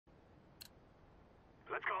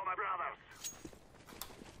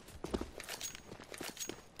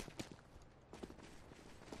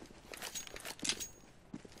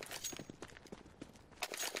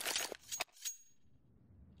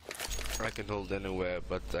I can hold anywhere,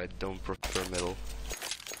 but I don't prefer middle.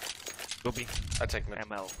 Go B. I take mid.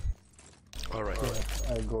 ML. Alright.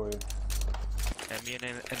 Yeah, I go. Me and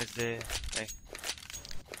NSD. Hey.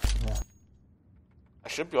 Yeah. I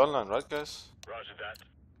should be online, right, guys? Roger that.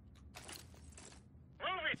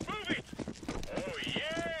 Move it! Oh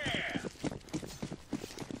yeah!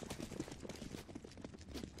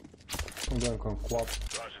 I'm going to quad.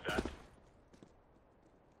 Roger that.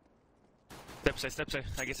 Step side.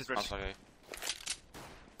 I guess it's I'm ready. sorry.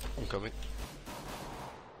 I'm coming.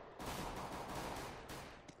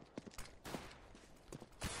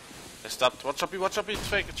 They stopped. Watch up, it's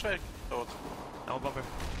fake. Oh, No bumper.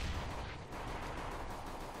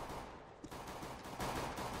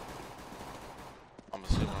 I'm a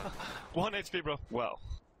silver. 1 HP, bro. Wow.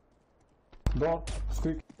 Door,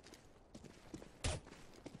 squeak.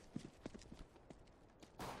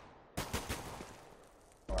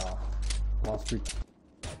 Last squeak.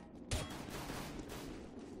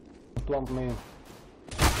 Plant main.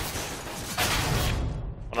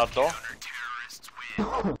 Og not door.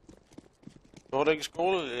 Du var da ikke i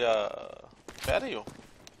skole, jeg er færdig jo.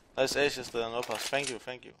 Der er ESEA stedet en oppas. Thank you.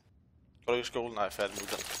 Går du ikke i skole? Nej, jeg er færdig med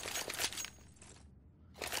uddannelse.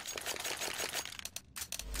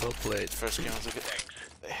 Well played. First game was a good.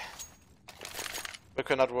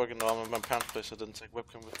 Webcam not working now. I'm at my parents' place. I didn't take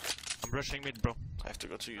webcam with. I'm rushing mid, bro. I have to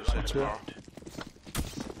go to ESEA tomorrow.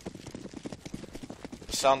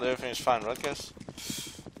 The sound, everything is fine, right, guys?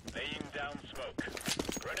 Laying down smoke.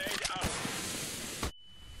 Grenade out.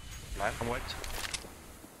 Nine. I'm white.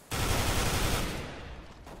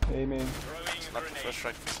 Aiming. Throwing Not the grenade. first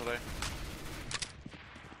track for today.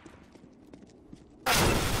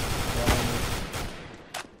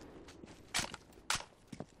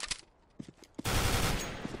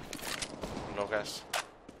 No, guys.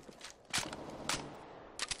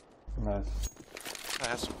 Nice. I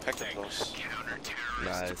have some packet those.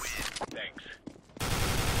 Nice. Thanks.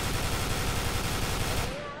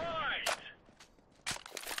 Alright!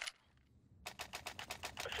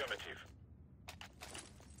 Affirmative.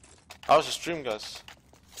 How's the stream, guys?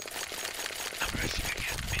 I'm rushing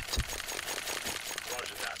again mid.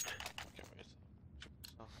 Roger that. Okay, wait.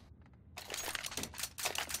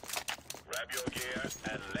 Grab your gear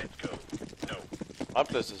and let's go. No. My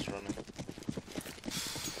place is running.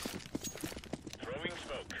 Throwing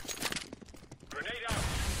smoke. Grenade out.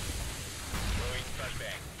 Throwing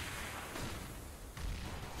flashbang.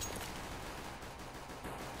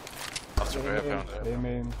 After very apparently.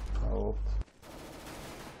 Aiming. Oh.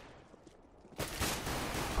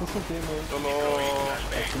 Pushing aiming. Hello.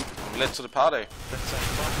 I'm late to the party. That's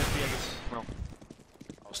not the B, I guess. No. I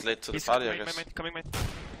was late to the He's party, I coming, guess. coming, mate. I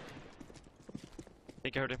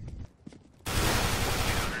think I heard him.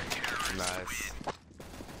 Nice.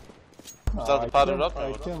 Start the party up, I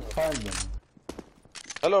or what? can't find them.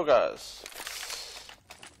 Hello, guys.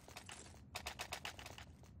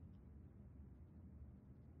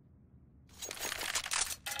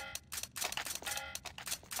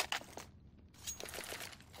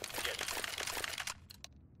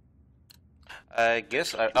 I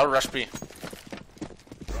guess I'll rush B.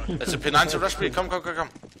 It's a P90 rush B. Come. Crimbo!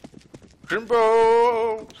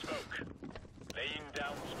 Smoke. Laying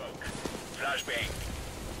down smoke. Flashbang.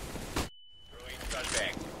 Throwing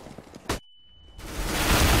flashbang.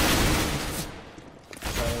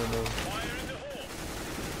 Aiming. Fire in the hole.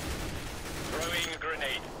 Throwing a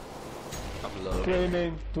grenade. I'm low.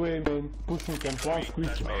 Two aiming. Pushing and one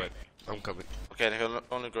squeak. Alright. I'm coming. Okay, they can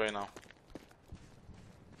only go in now.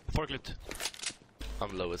 Forklift.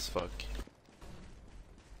 I'm low as fuck.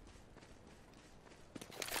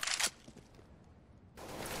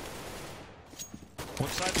 One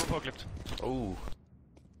side, one forklift. Oh.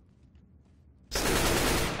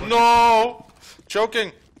 No!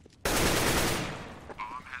 Choking!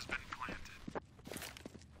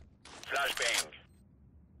 Flashbang.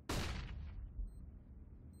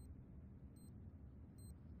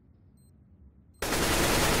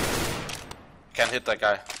 Can't hit that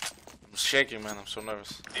guy. I'm shaking, man. I'm so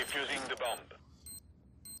nervous. Defusing the bomb.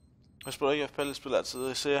 Jeg spiller ikke FPL, jeg spiller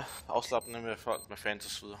altid ESEA. Afslappende med folk med fans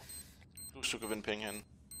og så videre. Plus du kan vinde penge herinde.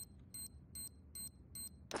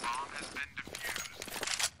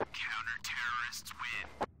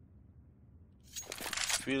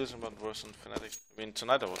 Feels about worse than Fnatic. I mean,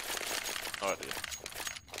 tonight I would. Alright, yeah.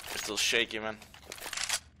 I'm still shaky, man.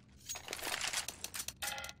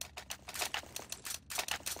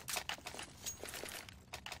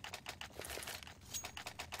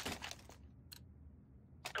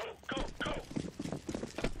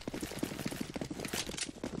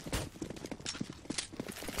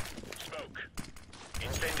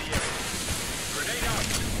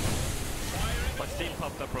 Steel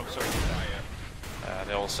popped up, bro. Sorry.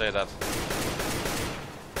 They all say that.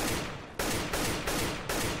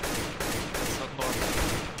 It's not normal.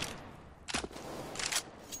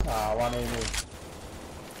 Ah, one enemy.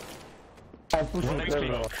 I'm pushing Next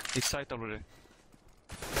clear. week. It's sight already.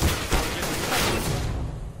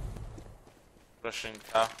 Rushing.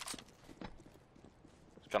 It's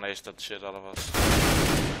gonna ace that shit out of us.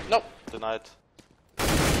 Nope, denied.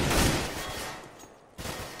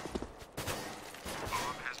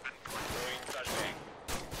 Throwing flashbang.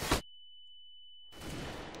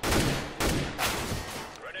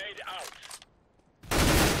 Grenade out.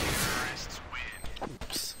 Terrorists win.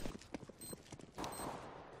 Oops.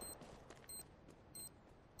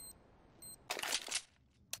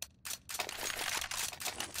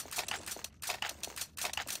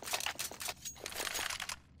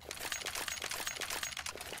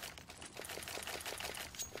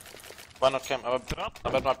 Why not cam? I'm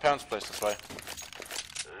at my parents' place, that's why.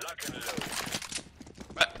 Lock and load.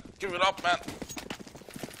 Man, give it up, man!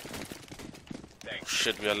 Thanks.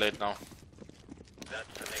 Shit, we are late now.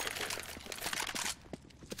 That's a negative.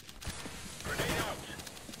 Grenade out.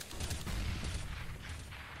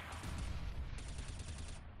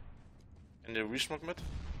 In the resmoke mid?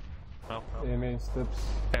 No. A main steps.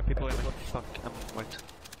 Yeah, people in the fuck. I'm white.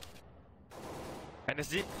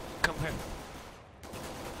 NSG, come here.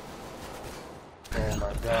 Oh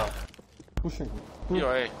my god. Pushing.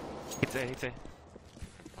 You're A. It's A, it's A. Out.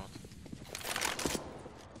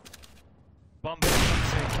 Bomb is A.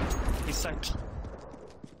 He's sight.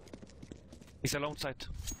 He's alone sight.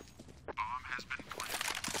 Bomb has been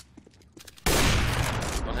planted.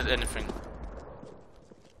 Don't hit anything.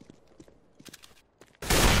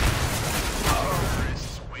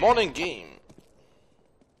 Morning game!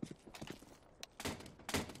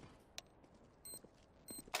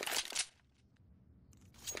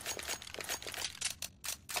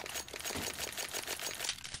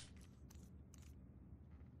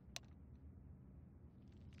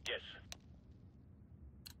 Yes.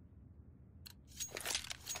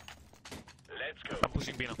 Let's go. I'm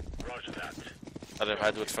pushing B now. Roger that.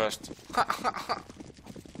 I do it first.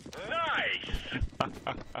 Nice!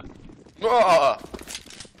 Oh!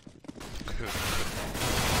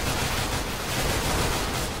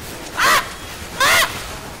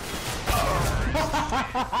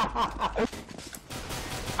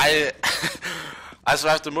 I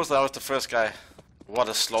survived the most. I was the first guy. What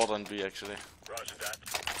a slaughter in B actually. Roger that.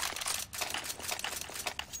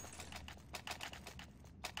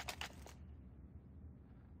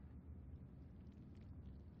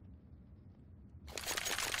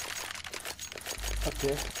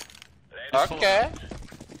 Okay. Okay.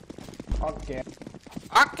 Okay.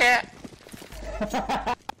 Okay.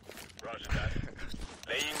 Roger that.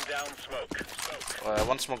 Laying down smoke. Smoke.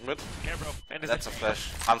 One smoke mid. Here, bro. NSG. That's a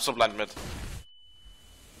flash. I'm so blind mid.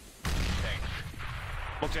 Thanks.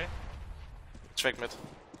 Okay. Check mid.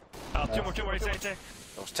 Two more. It's A, it's A.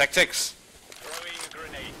 Those tactics. Throwing a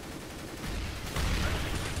grenade.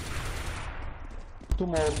 Two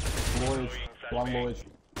more. Low edge. One low edge.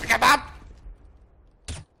 Come up.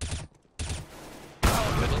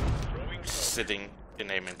 Throwing Sitting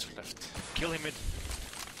in aim into left. Kill him mid.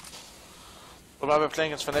 What am I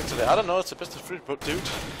playing against Fnatic today? I don't know. It's a best of 3, dude.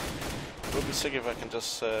 It would be sick if I can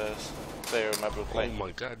just play a map we'll Oh play. my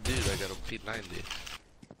god, dude, I got a P90.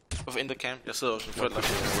 Of in the camp. Jeg sidder også med forældre,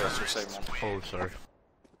 as you say, man. Oh, sorry.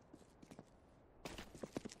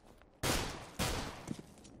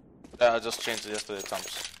 Yeah, I just changed it yesterday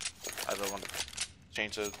times. I don't want to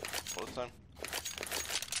change it all the time.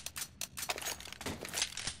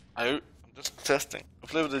 I'm just testing. I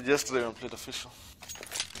played with it yesterday and played official.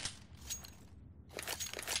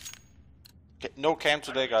 Okay, no cam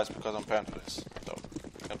today, guys, because I'm parent this. So,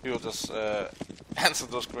 can people just answer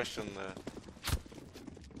those questions?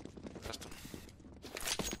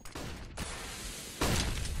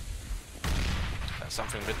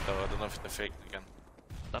 Something bit though, I don't know if they're fake again.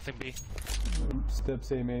 Nothing B.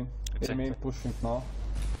 Steps A main. It's A A. main pushing now.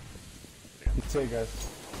 It's A guys.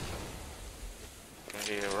 Can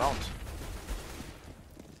get around.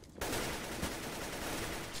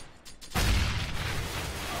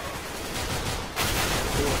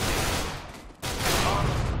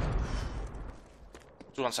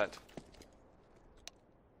 Two on side.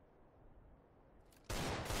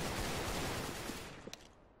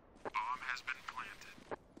 bomb has been planted.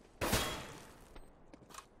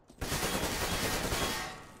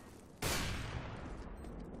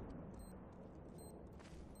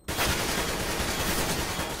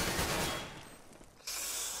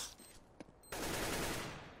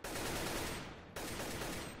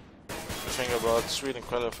 thing about Sweden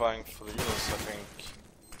qualifying for the Euros, I think.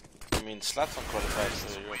 I mean, Zlatan qualified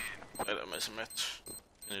for the Euro. Wait, I miss a match.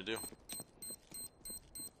 What can you do?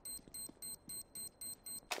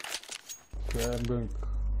 Yeah,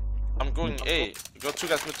 I'm going A. Go 2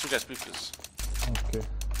 guys mid, 2 guys B, please. Okay.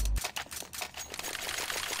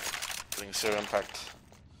 Doing 0 impact.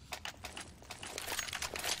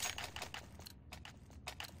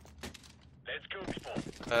 Let's go, people.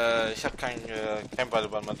 Ich hab kein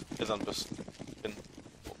Ballball mit Gildern bis hin.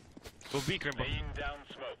 Go B, Crimbo. Laying down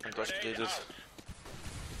smoke. Und durchgeredet. Grenade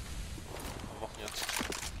Wochen jetzt.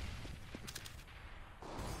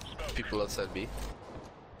 out. People outside B.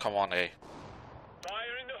 Come on, A.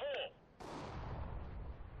 Fire in the hole.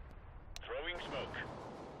 Throwing smoke.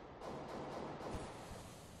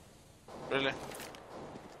 Really?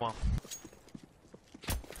 Come on.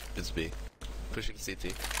 It's B. Pushing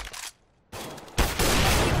CT.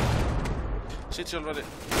 CT already.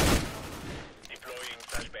 Deploying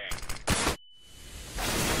flashbang.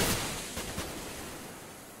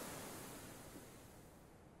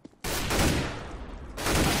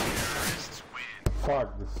 Fuck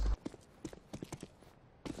this.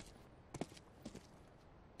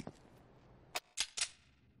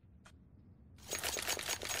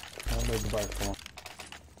 I'll make back, come on.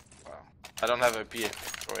 Wow. I don't have a P.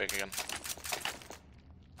 Go A again.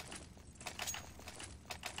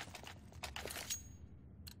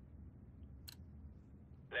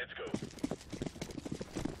 Let's go.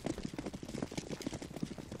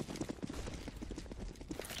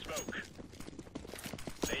 Smoke.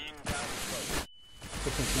 Laying down smoke.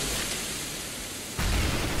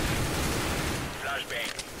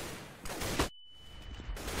 Flashbang.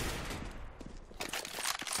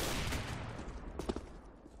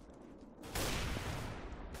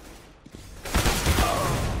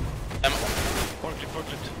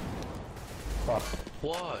 Forklift. Fuck.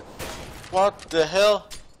 What? What the hell?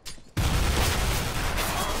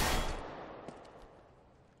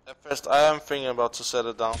 At first, I am thinking about to set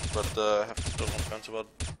it down, but I have to talk to my friends about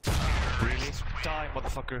Really? Die,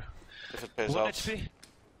 motherfucker. if it pays 1 out. HP?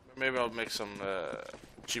 Maybe I'll make some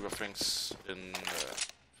cheaper things in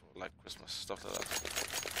for like Christmas stuff like that.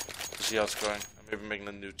 To see how it's going. And maybe making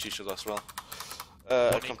a new T-shirt as well.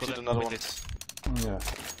 I completed another one. Yeah.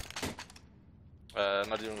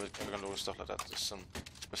 Not even with karrigan logo stuff like that. Just some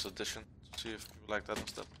special edition to see if people like that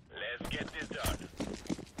instead. Let's get this done.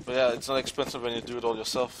 But yeah, it's not expensive when you do it all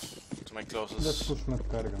yourself to make clothes. Let's push mid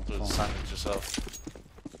karrigan. To design it yourself.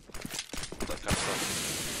 That kind of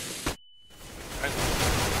stuff. Right.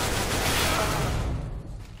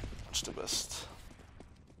 What's the best?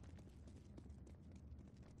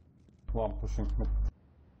 One pushing mid.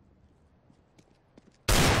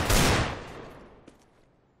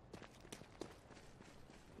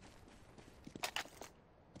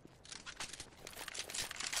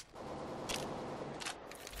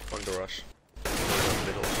 On the rush.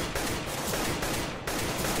 Middle.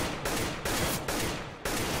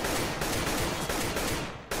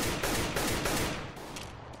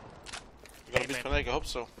 You gonna beat Fnatic? I hope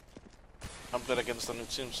so. I'm playing against a new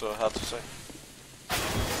team, so hard to say.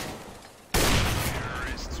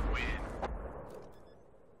 Terrorists win.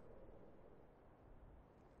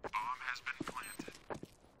 Bomb has been planted.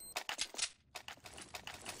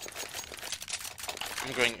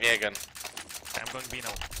 I'm going A again. I'm going B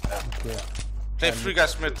now. Yeah. Play 3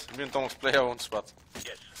 guys mid. Me and Thomas play our own spot.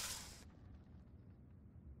 Yes.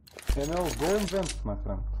 Emil, go and vent, my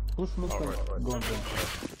friend. Push mid and Alright. go and vent.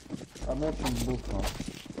 I'm watching both now.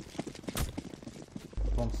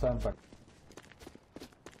 From sandbag.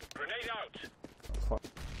 Grenade out. Fuck.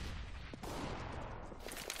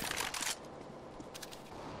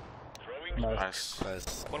 Throwing Nice. Nice.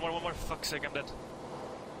 Nice. One more. Fuck's sake, I'm dead.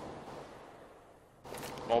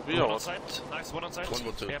 More B One or on what? side. Nice, one on side. One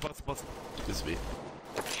more too. Yeah, both. It's B.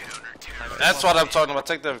 Nice. That's what I'm talking about.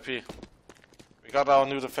 Take the MVP. We got our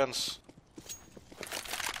new defense.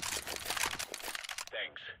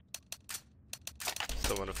 Thanks.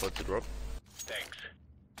 Someone afford to drop. Thanks.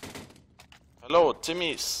 Hello,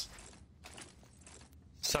 Timmy's.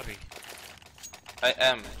 Sorry. I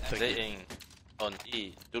am Thank you. playing on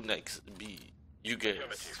E. Do next B. You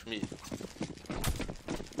guys, me.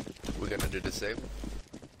 We're gonna do the same.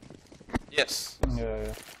 Yes.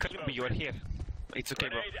 Yeah. Kalimbi, you are here. It's okay,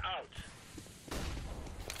 bro. Grenade out.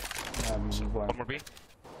 I'm blind. One more B.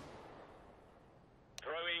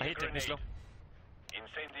 Throwing I hit him, he's grenade. low.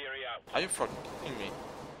 Incendiary out. Are you fucking kidding me?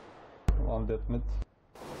 One dead mid.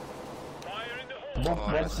 Fire in the hole.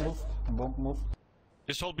 Bomb moved. Bomb moved.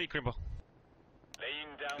 Just hold B, Crimbo.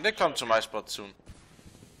 Laying down. They come smoke. to my spot soon.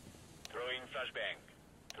 Throwing flashbang.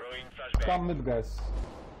 Throwing flashbang. Come mid, guys.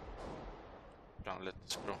 Gonna let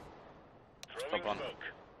this go. Throwing Stop on. smoke.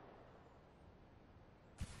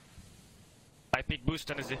 I pick boost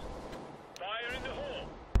and easy. Fire in the hole.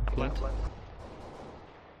 Plant.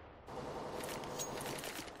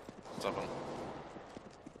 Stop on.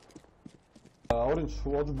 Orange,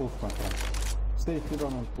 watch boost, my friend. Stay hidden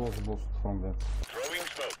and watch boost from that. Throwing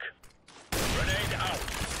smoke. Grenade out.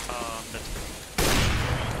 That's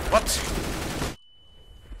What?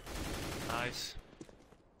 nice.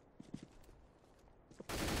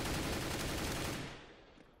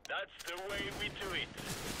 That's the way we do it.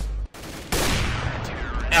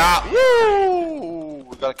 Yeah! Woo!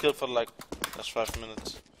 We got killed for like last 5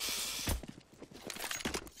 minutes.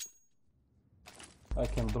 I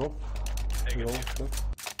can drop. Roll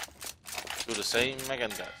stuff. Do the same again,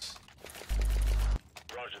 guys.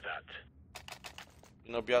 Roger that.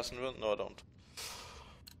 You know Bjarsenville? No, I don't.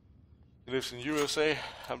 He lives in USA.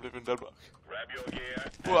 I live in Denmark. Grab your gear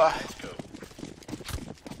and Wah. let's go.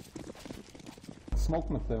 Smoke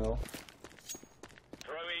me, Will.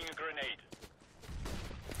 Throwing a grenade.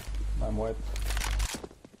 I'm white.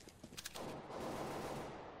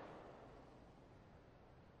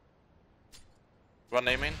 One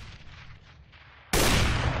name in.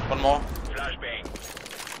 One more. Flashbang.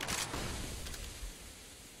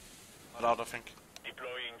 Not out, I think.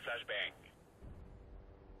 Deploying flashbang.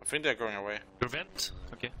 I think they're going away. Prevent?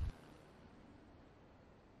 Okay.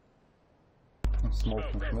 I'm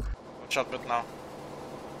smoking mid. One shot mid now.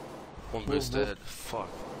 One base dead. Fuck.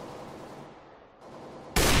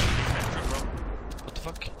 What the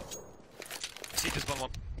fuck? See this one.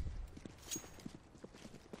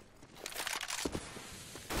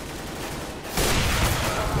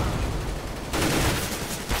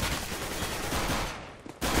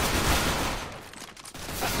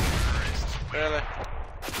 Really?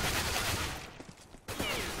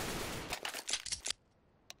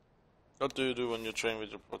 What do you do when you train with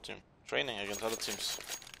your pro team? Training against other teams.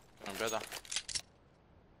 I'm better.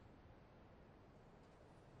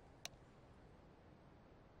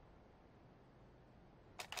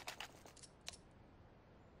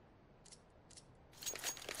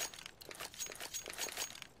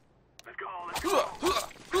 Let's go, let's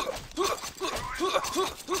go.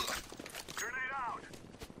 Grenade out.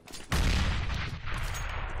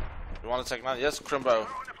 You want to take now? Yes, Crimbo. Throw in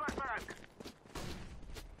the flashbang.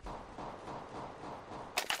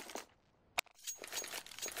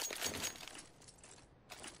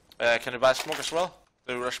 Can you buy smoke as well?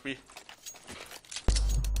 The rush B.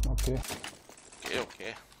 Okay.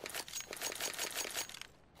 Okay.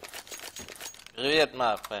 Great,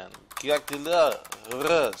 my friend. Как дела?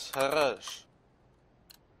 Rush.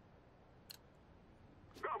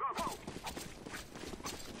 Go, go, go.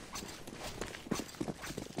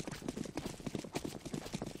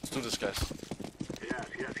 Let's do this, guys. Yes,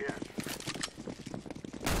 yes, yes.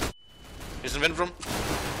 He's in wind room.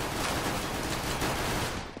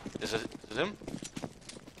 Is it him?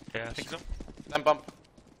 Yeah, I think so. Lamp bump.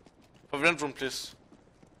 For wind room, please.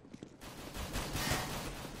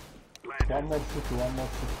 One more city, one more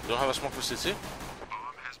city. You don't have a smoke for CT?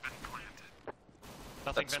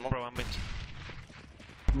 Nothing That's vent, smoke. bro. I'm mid.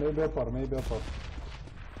 Maybe upper, maybe upper.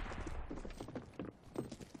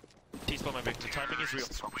 T-spawn maybe. The timing is real.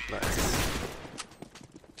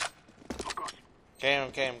 Cam.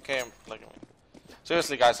 Look at me.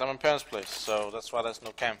 Seriously, guys, I'm in parents' place, so that's why there's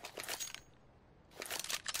no cam.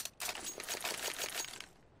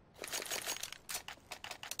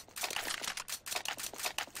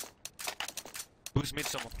 Who's mid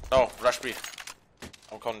someone? Oh, rush B.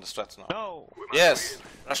 I'm calling the strats now. No! Yes,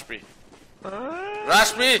 rush B.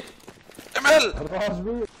 Rush B! Emil! Rush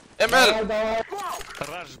B! Emil! Давай!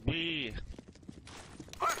 Rush B!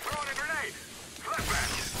 I'm throwing a grenade.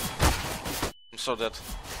 Flashbang. I'm so dead.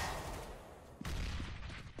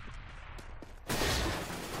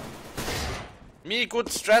 Me, good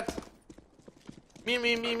strat. Me.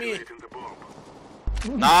 Activating the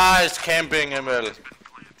bomb. Nice camping, Emil.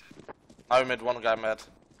 Now we made one guy mad.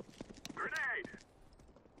 Grenade.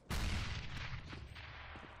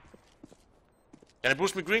 Can you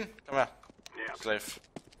boost me green? Come here. Yeah. Slave.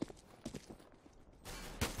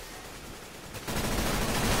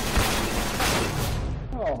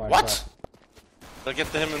 Oh my What? god. Did I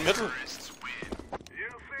get to him in middle? You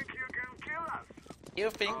think you can kill us? You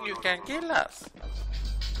think you can kill us?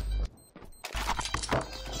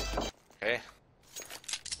 Okay.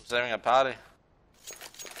 Who's having a party?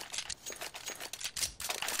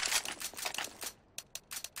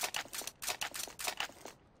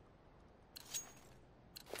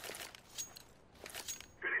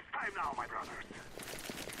 It is time now, my brothers.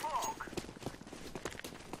 Smoke.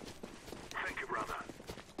 Thank you, brother.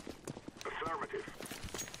 Affirmative.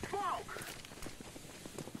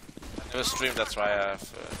 Never stream, that's why I have.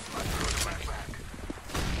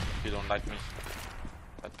 You don't like me.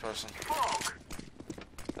 That person.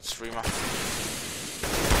 That streamer.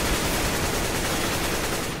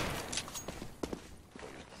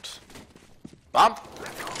 Bam!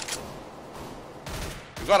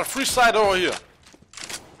 You got a free side over here.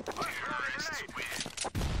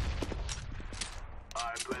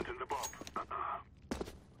 I'm planting the bomb.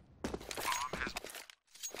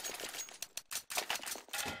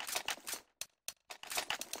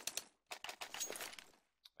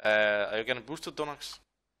 Are you getting boosted, Donox?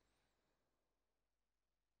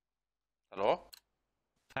 Hello?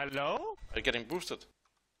 Hello? Are you getting boosted?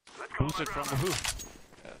 Boosted from who?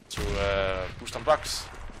 To boost on bucks.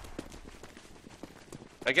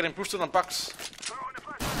 Are you getting boosted on bucks?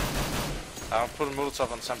 I'll put a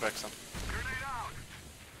Molotov on Sandbags then.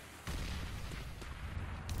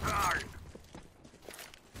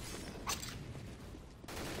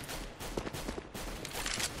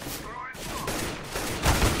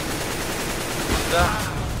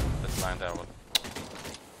 Let's line that one.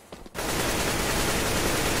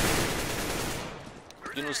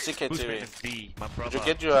 You know CK Who's TV. making D, my brother? Did you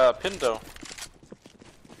get your pin though?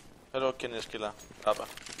 Hello, Kenya's killer. Papa.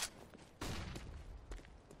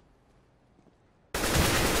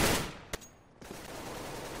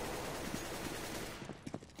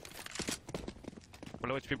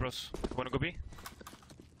 Low HP, bros. You wanna go B?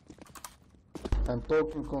 I'm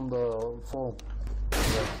talking on the phone.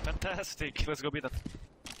 Fantastic. Let's go B then.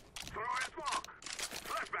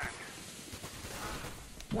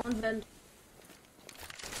 One vent.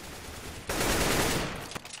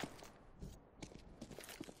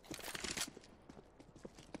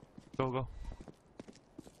 Go.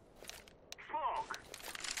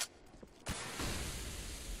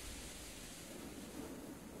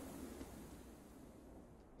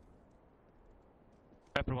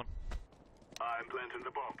 Everyone. I'm planting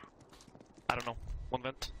the bomb. I don't know. One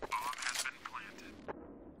vent.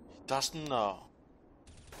 Doesn't know.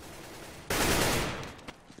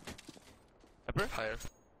 Pepper? Higher.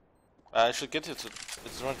 I should get here to.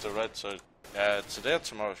 It's running to the right, so today or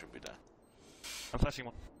tomorrow should be there. I'm flashing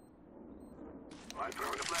one. I'm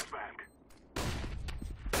throwing a flashbang.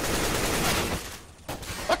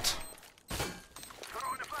 What?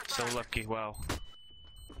 So lucky. Wow.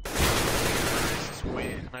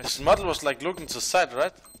 Nice. His model was like looking to the side,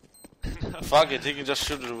 right? Fuck it, he can just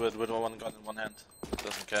shoot it with one gun in one hand. He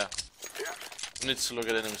doesn't care. He needs to look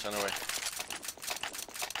at enemies anyway.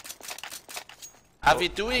 Are we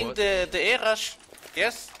doing what? the air rush?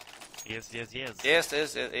 Yes? Yes. Yes,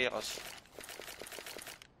 air rush.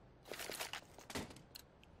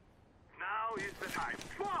 Now is the time.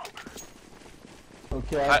 Smoke!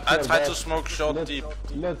 Okay, I tried to smoke short deep.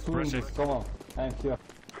 Let's win Press this, it. come on. I'm here.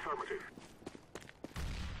 Affirmative.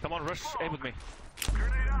 Come on, rush. Aim with me.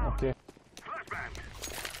 Grenade out. Okay. Flashbang.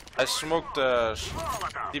 I smoked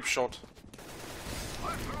Molotov. deep short.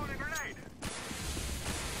 I'm throwing a grenade.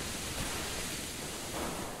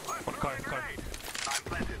 One car. I'm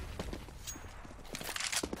planting.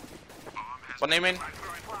 What name in? I'm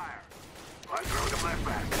throwing fire. I'm throwing a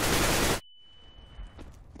flashbang.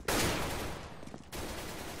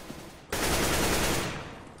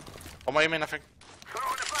 What my aim in, I think.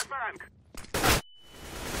 Throwing a flashbang.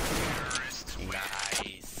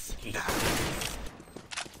 Nice.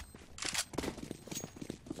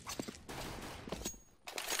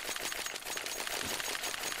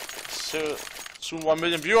 So, soon 1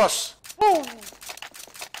 million viewers. Woo!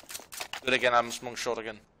 Do it again, I'm smoking short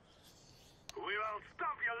again. We will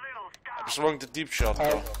stop your little I'm scout. smoking the deep shot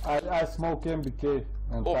though. I smoke MBK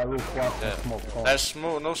and Oh. I will flash Yeah. and smoke. Oh. There's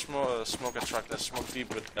no smoke at track, there's smoke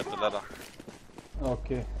deep at the ladder.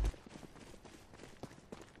 Okay.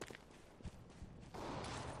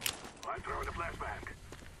 I'm throwing a flashbang.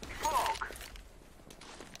 Smoke.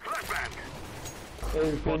 Flashbang.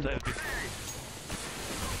 What? Everything.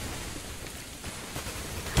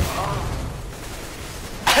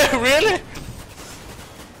 Really?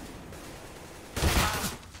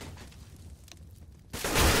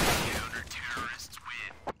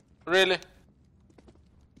 Really?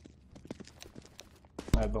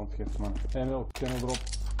 I don't hit, man. Emil, can you drop?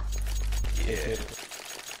 Yeah.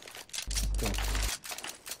 Thanks.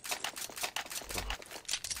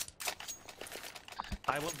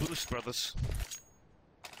 I want boost, brothers.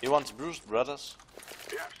 You want to boost, brothers?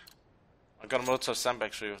 Yes. I got a Molotov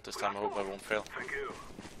sandbag for you this time, I hope I won't fail. Thank you.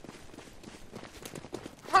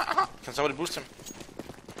 Can somebody boost him?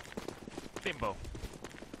 Bimbo.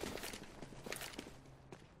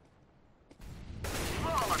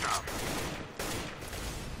 Molotov.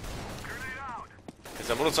 Grenade out. Is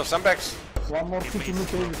there Molotov sandbags? One more city mid,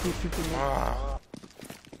 two city mid.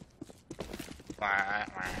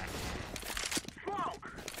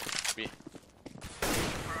 B.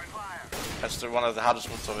 That's one of the hardest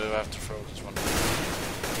moves I've ever have to throw. This one.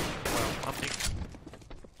 Well, I'm big.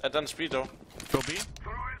 Then speed though. Go B?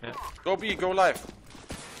 Yeah. Go B, go live.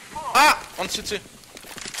 Ah! On city.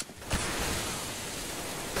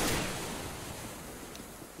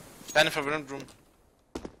 Standing for wind room.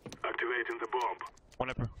 Activating the bomb. One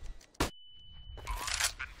upper.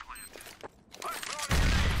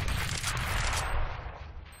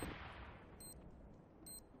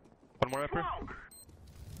 One more upper.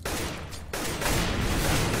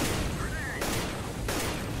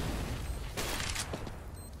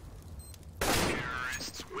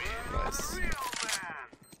 Nice.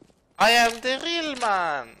 I am the real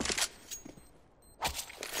man.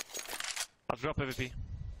 I'll drop AVP.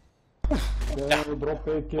 Yeah, drop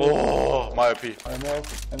AK. Oh, my IP. I'm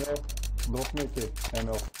off. Drop me AK. I'm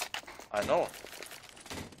off. I know.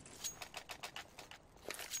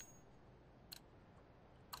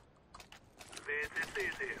 This is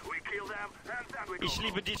easy. We kill them and then we go. Ich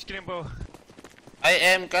liebe dich, Grimbo. I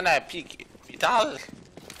am gonna pick Vidal.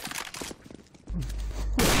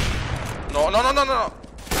 No.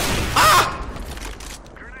 Ah!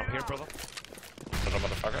 I'm here, brother. Little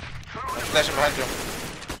motherfucker. I'm flashing behind you.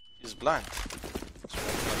 He's blind.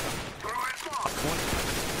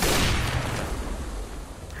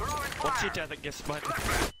 One CT, I guess, behind me.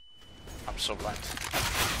 I'm so blind.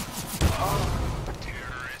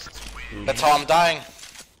 That's how I'm dying.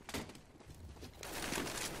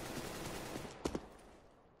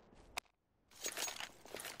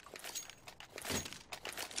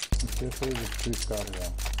 Just say with 3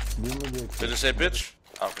 karrigan. Give me the AK. Did you say bitch?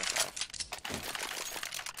 Okay.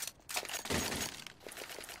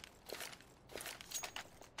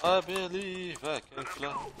 I believe I can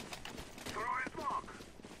fly.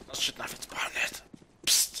 Oh shit, knife, it's behind it.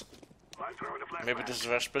 Psst. Maybe this is a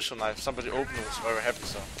very special knife. Somebody opened it, was very happy,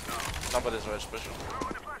 so. Somebody is very special.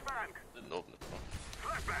 Didn't open it.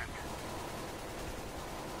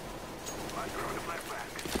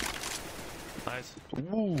 Nice.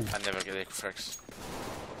 I never get echo frags.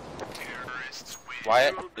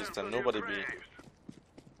 Why is there nobody B?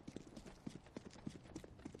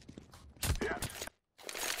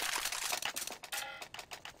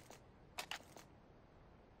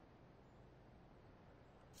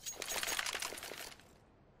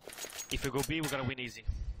 If we go B, we're gonna win easy.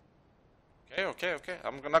 Okay.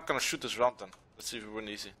 I'm not gonna shoot this round then. Let's see if we win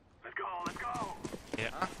easy. Let's go.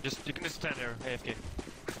 Yeah. You can just stand there, AFK.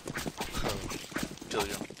 Kill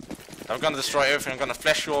you. I'm gonna destroy everything. I'm gonna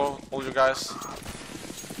flash you all you guys.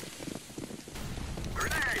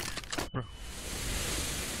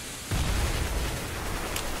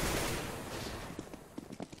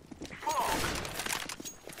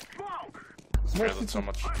 Smoke Failed so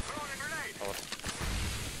much. One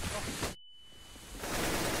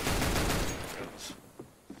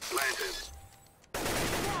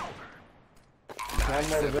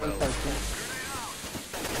more well fighting.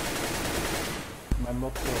 I'm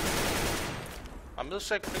not sure. I'm just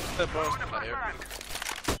checking the boys.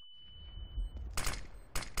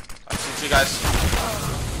 I see you guys.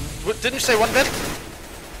 What, didn't you say one bed?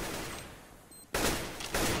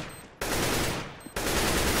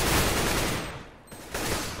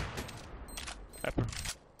 Upper.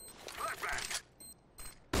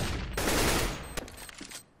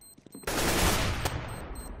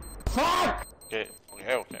 Okay.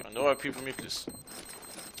 No IP for me, please.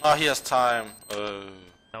 Ah, he has time. No.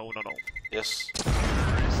 Yes.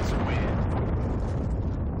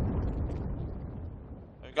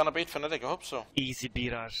 Are you gonna beat Fnatic? I hope so. Easy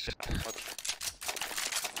birar. What?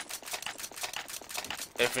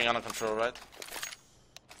 Everything under control, right?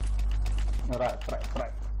 Right.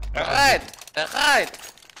 Right!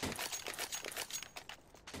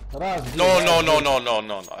 Raz, No.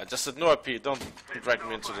 I just said no IP. Don't drag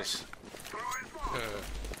me into this.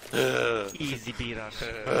 Easy birar.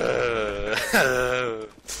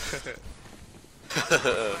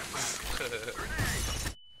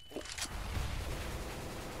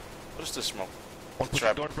 What is this smoke? One push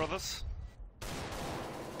Trap. door, brothers.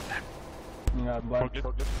 Yeah, blind. Forget.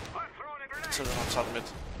 Children on top mid.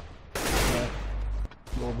 Yeah.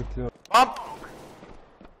 Go be clear. Bump!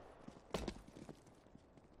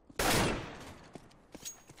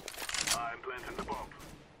 I'm planting the bomb.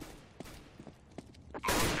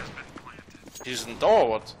 He's in the door, or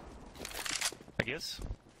what? I guess.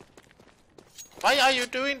 Why are you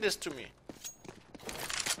doing this to me?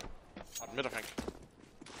 On mid, I think.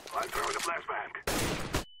 I'm throwing a flashbang.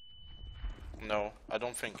 No, I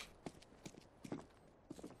don't think.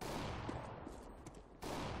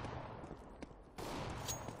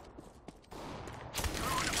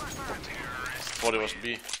 thought it was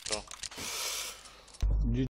B, so.